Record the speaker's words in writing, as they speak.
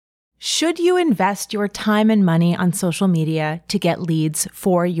Should you invest your time and money on social media to get leads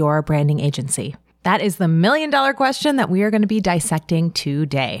for your branding agency? That is the million-dollar question that we are going to be dissecting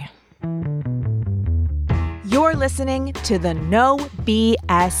today. You're listening to the No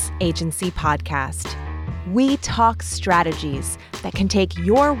BS Agency podcast. We talk strategies that can take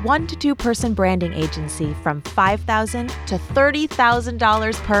your 1 to 2 person branding agency from $5,000 to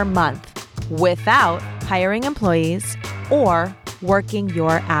 $30,000 per month without hiring employees or working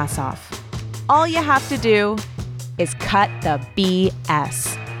your ass off. All you have to do is cut the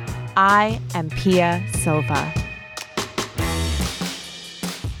BS. I am Pia Silva.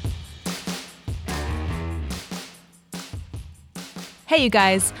 Hey, you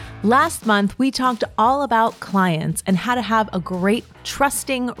guys. Last month, we talked all about clients and how to have a great,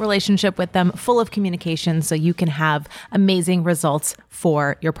 trusting relationship with them, full of communication, so you can have amazing results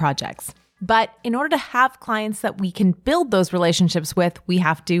for your projects. But in order to have clients that we can build those relationships with, we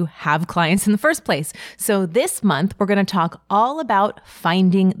have to have clients in the first place. So this month, we're going to talk all about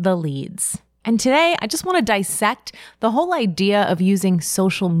finding the leads. And today, I just want to dissect the whole idea of using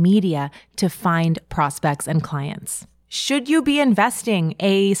social media to find prospects and clients. Should you be investing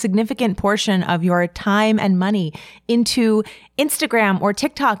a significant portion of your time and money into Instagram or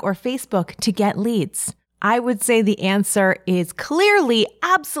TikTok or Facebook to get leads? I would say the answer is clearly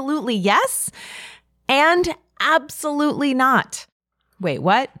absolutely yes and absolutely not. Wait,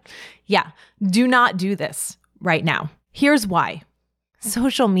 what? Yeah, do not do this right now. Here's why.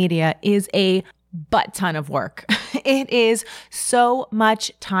 Social media is a butt ton of work. It is so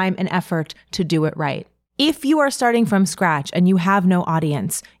much time and effort to do it right. If you are starting from scratch and you have no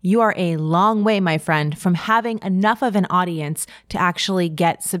audience, you are a long way, my friend, from having enough of an audience to actually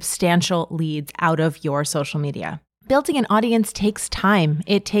get substantial leads out of your social media. Building an audience takes time.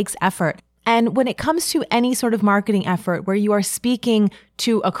 It takes effort. And when it comes to any sort of marketing effort where you are speaking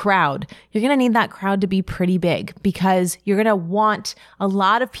to a crowd, you're going to need that crowd to be pretty big because you're going to want a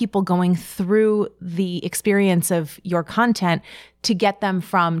lot of people going through the experience of your content to get them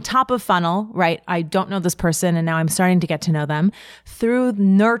from top of funnel, right? I don't know this person and now I'm starting to get to know them. Through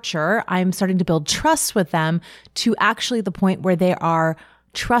nurture, I'm starting to build trust with them to actually the point where they are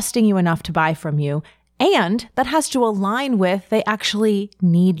trusting you enough to buy from you. And that has to align with they actually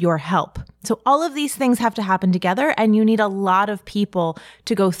need your help. So all of these things have to happen together, and you need a lot of people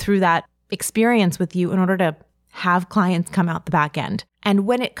to go through that experience with you in order to have clients come out the back end. And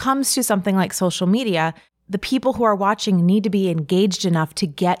when it comes to something like social media, the people who are watching need to be engaged enough to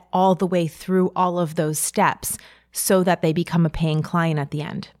get all the way through all of those steps so that they become a paying client at the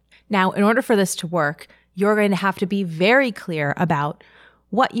end. Now, in order for this to work, you're going to have to be very clear about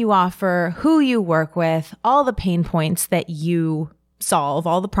what you offer, who you work with, all the pain points that you solve,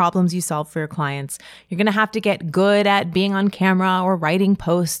 all the problems you solve for your clients. You're going to have to get good at being on camera or writing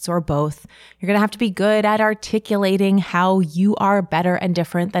posts or both. You're going to have to be good at articulating how you are better and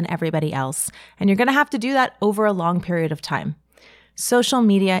different than everybody else. And you're going to have to do that over a long period of time. Social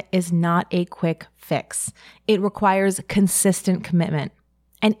media is not a quick fix. It requires consistent commitment.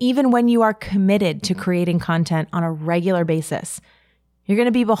 And even when you are committed to creating content on a regular basis, you're going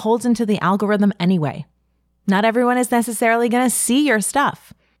to be beholden to the algorithm anyway. Not everyone is necessarily going to see your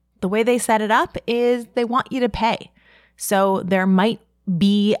stuff. The way they set it up is they want you to pay. So there might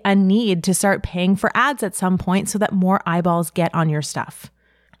be a need to start paying for ads at some point so that more eyeballs get on your stuff.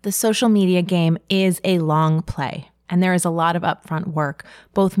 The social media game is a long play, and there is a lot of upfront work,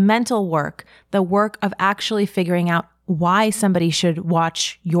 both mental work, the work of actually figuring out why somebody should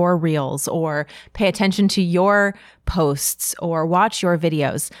watch your reels or pay attention to your posts or watch your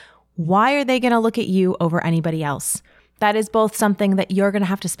videos. Why are they going to look at you over anybody else? That is both something that you're going to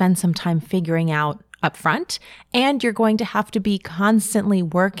have to spend some time figuring out upfront, and you're going to have to be constantly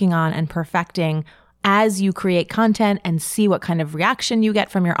working on and perfecting as you create content and see what kind of reaction you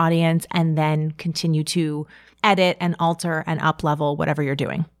get from your audience, and then continue to edit and alter and up-level whatever you're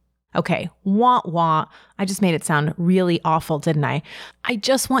doing. Okay, wah, wah. I just made it sound really awful, didn't I? I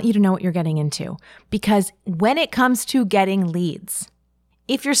just want you to know what you're getting into, because when it comes to getting leads,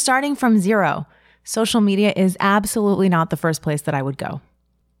 if you're starting from zero, social media is absolutely not the first place that I would go.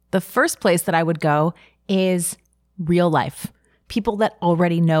 The first place that I would go is real life, people that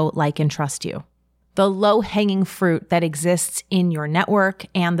already know, like, and trust you. The low-hanging fruit that exists in your network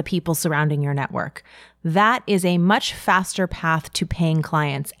and the people surrounding your network. That is a much faster path to paying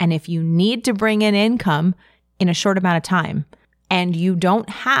clients. And if you need to bring in income in a short amount of time and you don't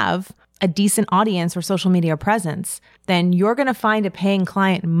have a decent audience or social media presence, then you're going to find a paying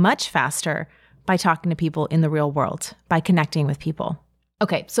client much faster by talking to people in the real world, by connecting with people.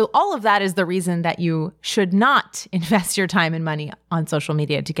 Okay, so all of that is the reason that you should not invest your time and money on social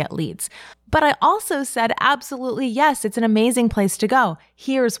media to get leads. But I also said, absolutely, yes, it's an amazing place to go.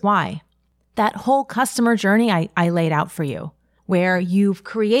 Here's why. That whole customer journey I laid out for you, where you've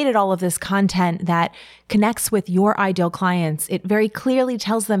created all of this content that connects with your ideal clients. It very clearly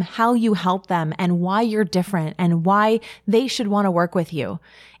tells them how you help them and why you're different and why they should want to work with you.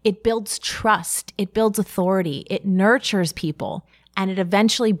 It builds trust. It builds authority. It nurtures people. And it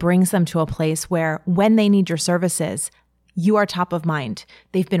eventually brings them to a place where when they need your services, you are top of mind.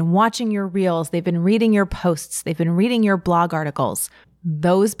 They've been watching your reels. They've been reading your posts. They've been reading your blog articles.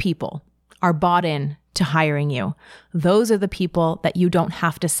 Those people are bought in to hiring you. Those are the people that you don't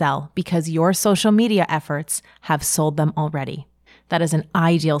have to sell because your social media efforts have sold them already. That is an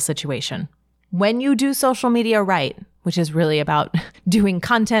ideal situation. When you do social media right, which is really about doing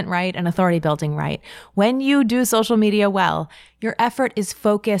content right and authority building right. When you do social media well, your effort is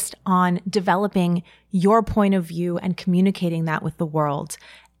focused on developing your point of view and communicating that with the world.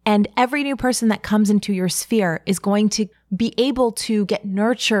 And every new person that comes into your sphere is going to be able to get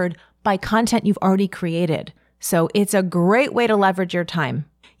nurtured by content you've already created. So it's a great way to leverage your time.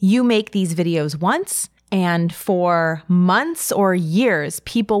 You make these videos once, and for months or years,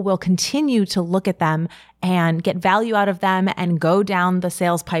 people will continue to look at them and get value out of them and go down the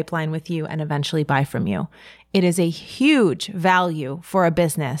sales pipeline with you and eventually buy from you. It is a huge value for a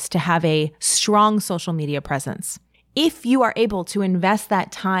business to have a strong social media presence. If you are able to invest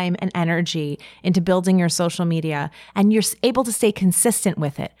that time and energy into building your social media and you're able to stay consistent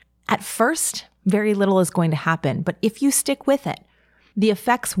with it, at first, very little is going to happen. But if you stick with it, the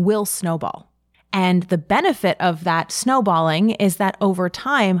effects will snowball. And the benefit of that snowballing is that over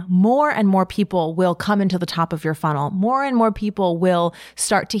time, more and more people will come into the top of your funnel. More and more people will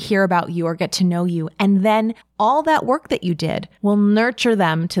start to hear about you or get to know you. And then all that work that you did will nurture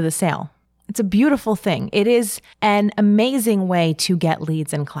them to the sale. It's a beautiful thing. It is an amazing way to get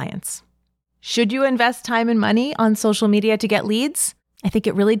leads and clients. Should you invest time and money on social media to get leads? I think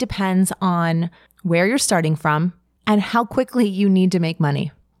it really depends on where you're starting from and how quickly you need to make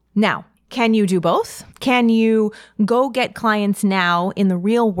money. Now, can you do both? Can you go get clients now in the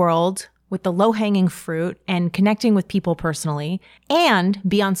real world with the low-hanging fruit and connecting with people personally and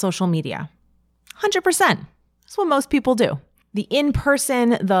be on social media? 100%. That's what most people do. The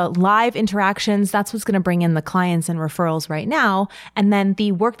in-person, the live interactions, that's what's going to bring in the clients and referrals right now. And then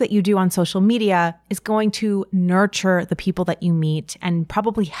the work that you do on social media is going to nurture the people that you meet and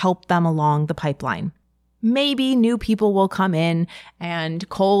probably help them along the pipeline. Maybe new people will come in and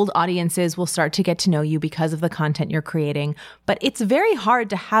cold audiences will start to get to know you because of the content you're creating. But it's very hard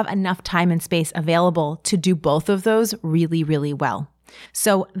to have enough time and space available to do both of those really, really well.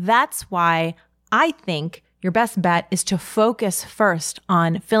 So that's why I think your best bet is to focus first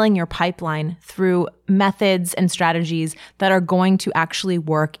on filling your pipeline through methods and strategies that are going to actually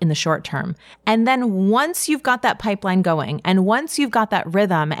work in the short term. And then once you've got that pipeline going and once you've got that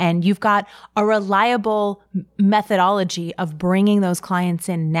rhythm and you've got a reliable methodology of bringing those clients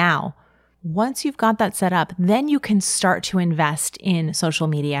in now, once you've got that set up, then you can start to invest in social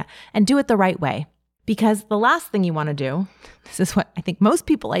media and do it the right way. Because the last thing you want to do, this is what I think most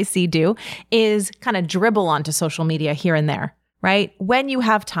people I see do, is kind of dribble onto social media here and there, right? When you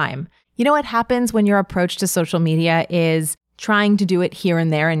have time. You know what happens when your approach to social media is trying to do it here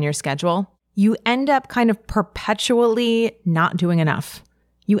and there in your schedule? You end up kind of perpetually not doing enough.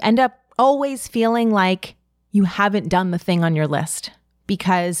 You end up always feeling like you haven't done the thing on your list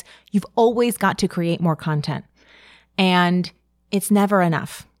because you've always got to create more content. And it's never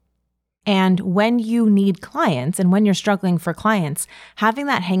enough. And when you need clients and when you're struggling for clients, having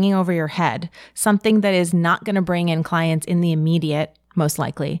that hanging over your head, something that is not going to bring in clients in the immediate, most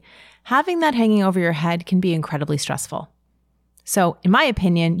likely, having that hanging over your head can be incredibly stressful. So in my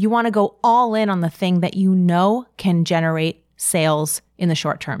opinion, you want to go all in on the thing that you know can generate sales in the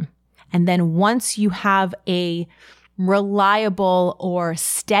short term. And then once you have a reliable or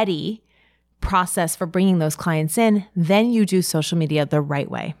steady process for bringing those clients in, then you do social media the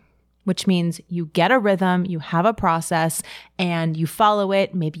right way. Which means you get a rhythm, you have a process, and you follow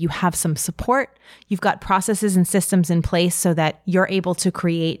it. Maybe you have some support. You've got processes and systems in place so that you're able to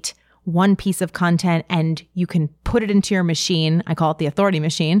create one piece of content and you can put it into your machine. I call it the authority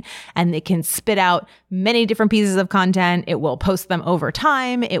machine, and it can spit out many different pieces of content. It will post them over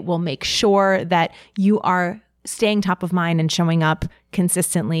time. It will make sure that you are staying top of mind and showing up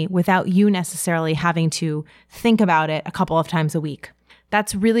consistently without you necessarily having to think about it a couple of times a week.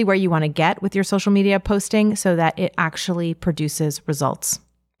 That's really where you want to get with your social media posting so that it actually produces results.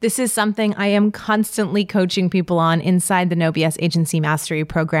 This is something I am constantly coaching people on inside the No BS Agency Mastery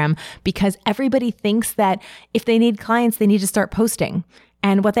program, because everybody thinks that if they need clients, they need to start posting.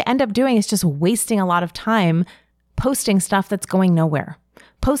 And what they end up doing is just wasting a lot of time posting stuff that's going nowhere.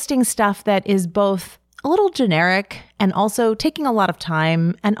 Posting stuff that is both a little generic and also taking a lot of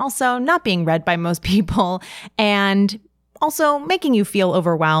time and also not being read by most people and also making you feel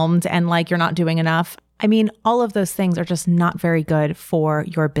overwhelmed and like you're not doing enough. I mean, all of those things are just not very good for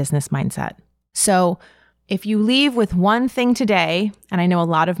your business mindset. So if you leave with one thing today, and I know a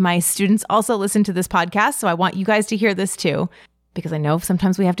lot of my students also listen to this podcast, so I want you guys to hear this too, because I know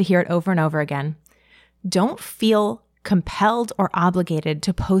sometimes we have to hear it over and over again. Don't feel compelled or obligated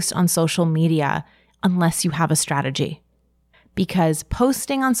to post on social media unless you have a strategy. Because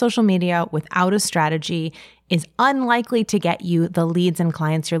posting on social media without a strategy is unlikely to get you the leads and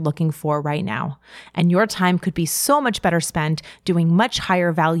clients you're looking for right now. And your time could be so much better spent doing much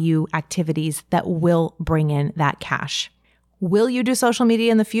higher value activities that will bring in that cash. Will you do social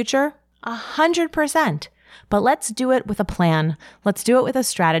media in the future? 100%. But let's do it with a plan. Let's do it with a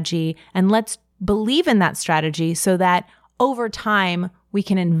strategy, and let's believe in that strategy so that over time, we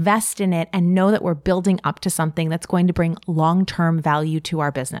can invest in it and know that we're building up to something that's going to bring long-term value to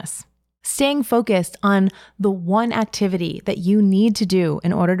our business. Staying focused on the one activity that you need to do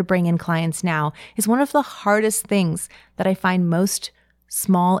in order to bring in clients now is one of the hardest things that I find most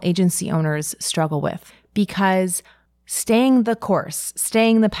small agency owners struggle with, because staying the course,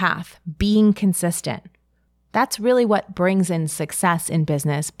 staying the path, being consistent, that's really what brings in success in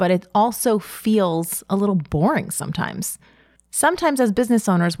business, but it also feels a little boring sometimes. Sometimes as business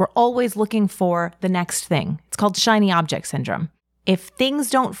owners, we're always looking for the next thing. It's called shiny object syndrome. If things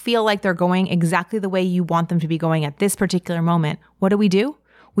don't feel like they're going exactly the way you want them to be going at this particular moment, what do?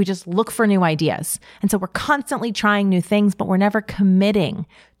 We just look for new ideas. And so we're constantly trying new things, but we're never committing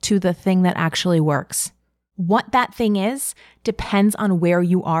to the thing that actually works. What that thing is depends on where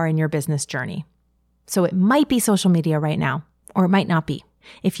you are in your business journey. So it might be social media right now, or it might not be.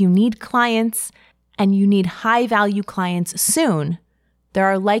 If you need clients and you need high value clients soon, there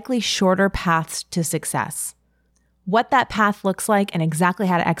are likely shorter paths to success. What that path looks like and exactly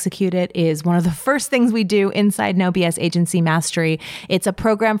how to execute it is one of the first things we do inside No BS Agency Mastery. It's a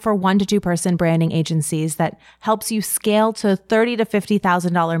program for 1 to 2 person branding agencies that helps you scale to $30,000 to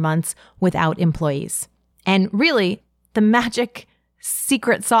 $50,000 months without employees. And really, the magic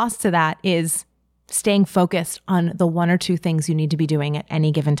secret sauce to that is staying focused on the 1 or 2 things you need to be doing at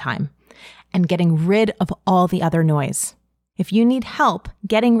any given time and getting rid of all the other noise. If you need help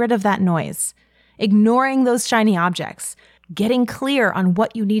getting rid of that noise, ignoring those shiny objects, getting clear on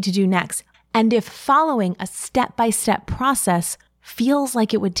what you need to do next, and if following a step-by-step process feels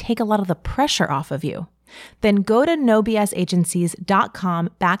like it would take a lot of the pressure off of you, then go to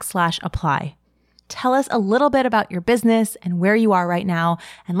nobsagencies.com/apply. Tell us a little bit about your business and where you are right now,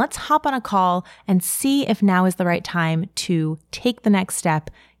 and let's hop on a call and see if now is the right time to take the next step,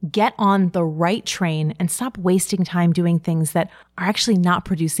 get on the right train, and stop wasting time doing things that are actually not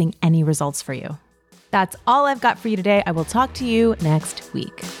producing any results for you. That's all I've got for you today. I will talk to you next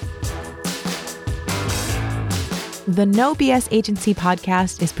week. The No BS Agency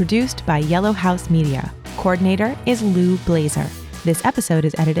podcast is produced by Yellow House Media. Coordinator is Lou Blazer. This episode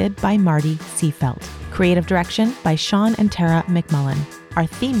is edited by Marty Seafelt. Creative direction by Sean and Tara McMullen. Our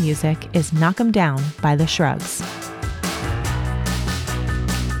theme music is Knock 'em Down by The Shrugs.